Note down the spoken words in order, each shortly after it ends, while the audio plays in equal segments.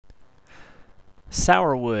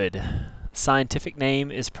Sourwood. Scientific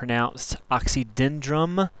name is pronounced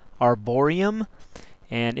Oxydendrum arboreum,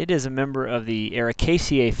 and it is a member of the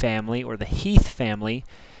Ericaceae family, or the heath family,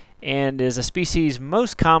 and is a species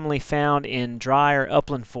most commonly found in drier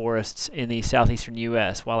upland forests in the southeastern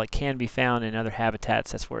U.S. While it can be found in other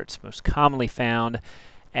habitats, that's where it's most commonly found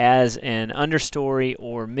as an understory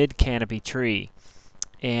or mid-canopy tree.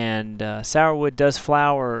 And sourwood does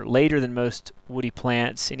flower later than most woody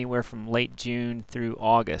plants, anywhere from late June through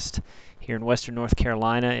August. Here in western North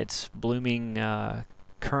Carolina, it's blooming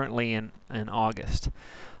currently in August.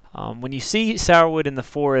 When you see sourwood in the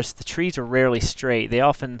forest, the trees are rarely straight. They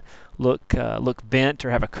often look bent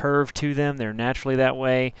or have a curve to them. They're naturally that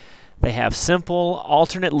way. They have simple,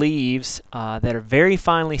 alternate leaves that are very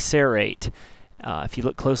finely serrate. If you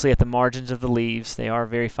look closely at the margins of the leaves, they are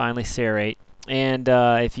very finely serrate. And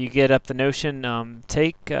if you get up the notion,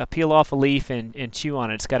 peel off a leaf and chew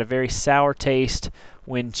on it. It's got a very sour taste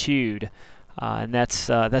when chewed, and that's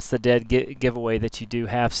the dead giveaway that you do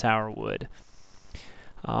have sourwood.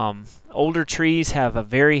 Older trees have a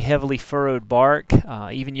very heavily furrowed bark.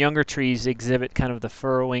 Even younger trees exhibit kind of the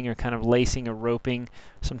furrowing or kind of lacing or roping,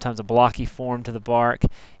 sometimes a blocky form to the bark.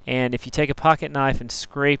 And if you take a pocket knife and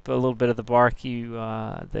scrape a little bit of the bark,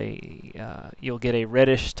 you'll get a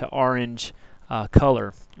reddish to orange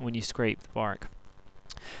color when you scrape the bark.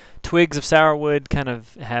 Twigs of sourwood kind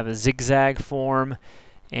of have a zigzag form,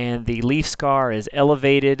 and the leaf scar is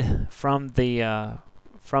elevated from the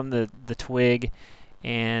twig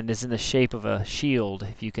and is in the shape of a shield,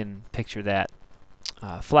 if you can picture that.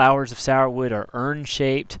 Flowers of sourwood are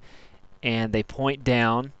urn-shaped, and they point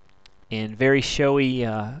down in very showy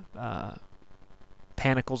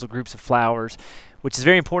panicles or groups of flowers, which is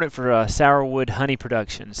very important for sourwood honey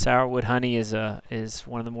production. Sourwood honey is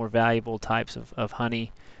one of the more valuable types of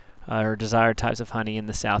honey, or desired types of honey in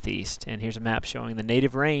the southeast. And here's a map showing the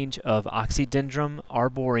native range of Oxydendrum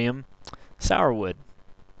arboreum sourwood.